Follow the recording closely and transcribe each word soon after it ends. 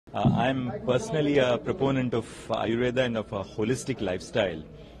I'm personally a proponent of Ayurveda and of a holistic lifestyle.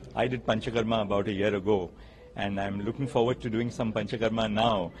 I did Panchakarma about a year ago, and I'm looking forward to doing some Panchakarma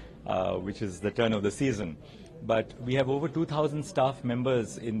now, which is the turn of the season. But we have over 2,000 staff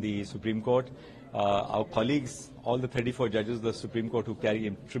members in the Supreme Court. Our colleagues, all the 34 judges of the Supreme Court who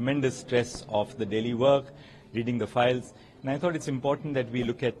carry tremendous stress of the daily work, reading the files. And I thought it's important that we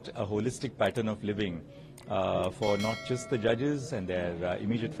look at a holistic pattern of living for not just the judges and their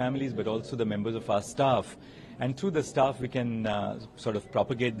immediate families, but also the members of our staff. And through the staff, we can sort of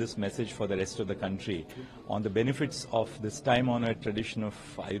propagate this message for the rest of the country on the benefits of this time-honored tradition of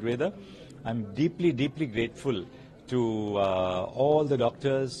Ayurveda. I'm deeply, deeply grateful to all the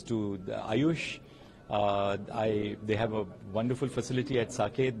doctors, to the Ayush. They have a wonderful facility at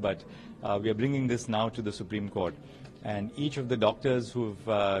Saket, but we are bringing this now to the Supreme Court. And each of the doctors who've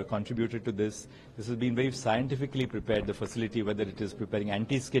contributed to this has been very scientifically prepared, the facility, whether it is preparing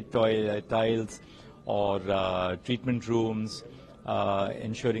anti-skid tiles or treatment rooms,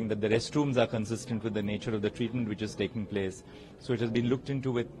 ensuring that the restrooms are consistent with the nature of the treatment which is taking place. So it has been looked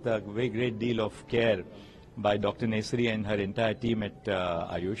into with a very great deal of care by Dr. Nesari and her entire team at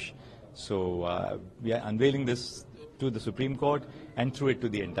Ayush. So we are unveiling this to the Supreme Court and through it to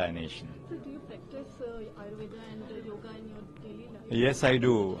the entire nation. So do you practice Ayurveda and yoga in your daily life? Yes, I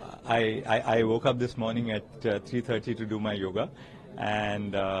do. I woke up this morning at 3:30 to do my yoga.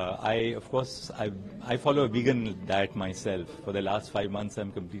 And of course, I follow a vegan diet myself. For the last 5 months,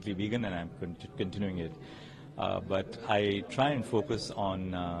 I'm completely vegan and I'm continuing it. But I try and focus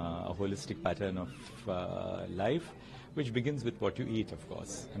on a holistic pattern of life, which begins with what you eat, of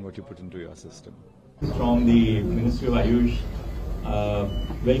course, and what you put into your system. From the Ministry of Ayush,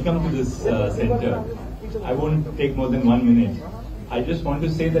 welcome to this center. I won't take more than 1 minute. I just want to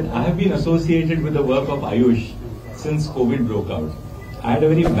say that I have been associated with the work of Ayush since COVID broke out. I had a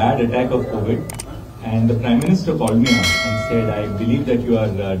very bad attack of COVID, and the Prime Minister called me up and said, I believe that you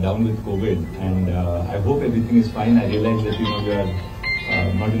are down with COVID, and I hope everything is fine. I realize that you are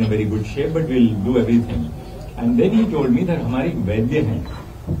not in a very good shape, but we'll do everything. And then he told me that हमारे एक वैद्य हैं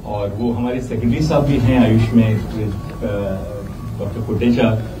और वो हमारे secretary साहब भी हैं आयुष में, डॉक्टर कोटेचा,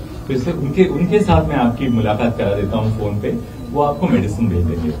 तो इसलिए उनके साथ मैं आपकी मुलाकात करा देता हूँ फोन पे, वो आपको मेडिसिन भेज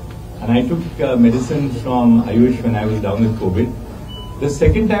देंगे. And I took medicine from Ayush when I was down with COVID. The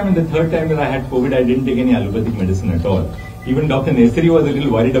second time and the third time that I had COVID, I didn't take any allopathic medicine at all. Even Dr. Nesari was a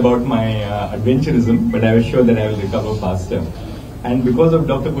little worried about my adventurism, but I was sure that I will recover faster. And because of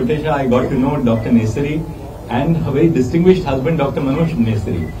Dr. Kutesha, I got to know Dr. Nesari and her very distinguished husband, Dr. Mosan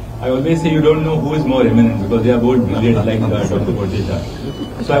Meena. I always say you don't know who is more eminent because they are both brilliant like Dr. Kutesha.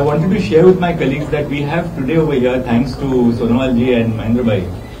 So I wanted to share with my colleagues that we have today over here, thanks to Sonawal ji and Mahendra Bhai,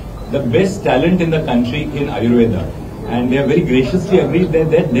 the best talent in the country in Ayurveda, and they have very graciously agreed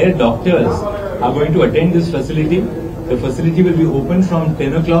that their doctors are going to attend this facility. The facility will be open from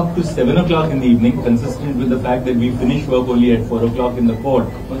 10 o'clock to 7 o'clock in the evening, consistent with the fact that we finish work only at 4 o'clock in the court,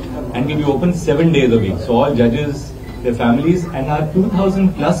 and will be open 7 days a week. So all judges, their families, and our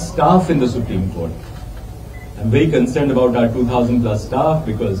 2,000 plus staff in the Supreme Court. I'm very concerned about our 2,000 plus staff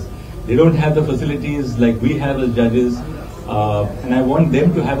because they don't have the facilities like we have as judges. And I want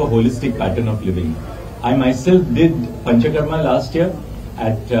them to have a holistic pattern of living. I myself did Panchakarma last year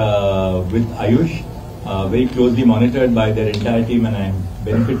with Ayush, very closely monitored by their entire team, and I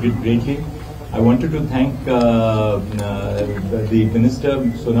benefited greatly. I wanted to thank the Minister,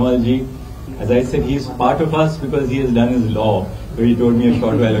 Sonawal ji. As I said, he is part of us because he has done his law, where he told me a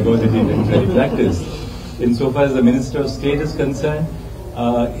short while ago that he didn't really practice. Insofar as the Minister of State is concerned,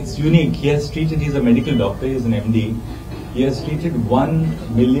 it's unique. He has treated, he's a medical doctor, he's an MD. He has treated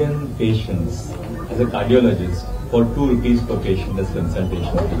 1 million patients as a cardiologist for 2 rupees per patient as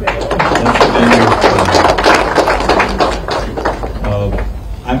consultation. That's the kind of,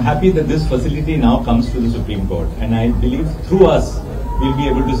 I'm happy that this facility now comes to the Supreme Court, and I believe through us we'll be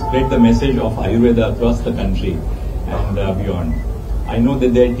able to spread the message of Ayurveda across the country and beyond. I know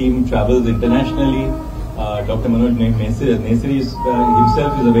that their team travels internationally. Dr. Mosan Meena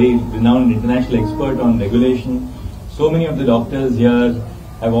himself is a very renowned international expert on regulation. So many of the doctors here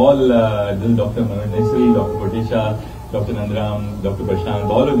have all, Dr. Nesari, Dr. Kotesha, Dr. Nandram, Dr. Prashant,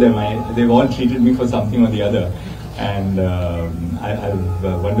 all of them, they've all treated me for something or the other, and I have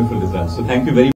wonderful results. So thank you very much.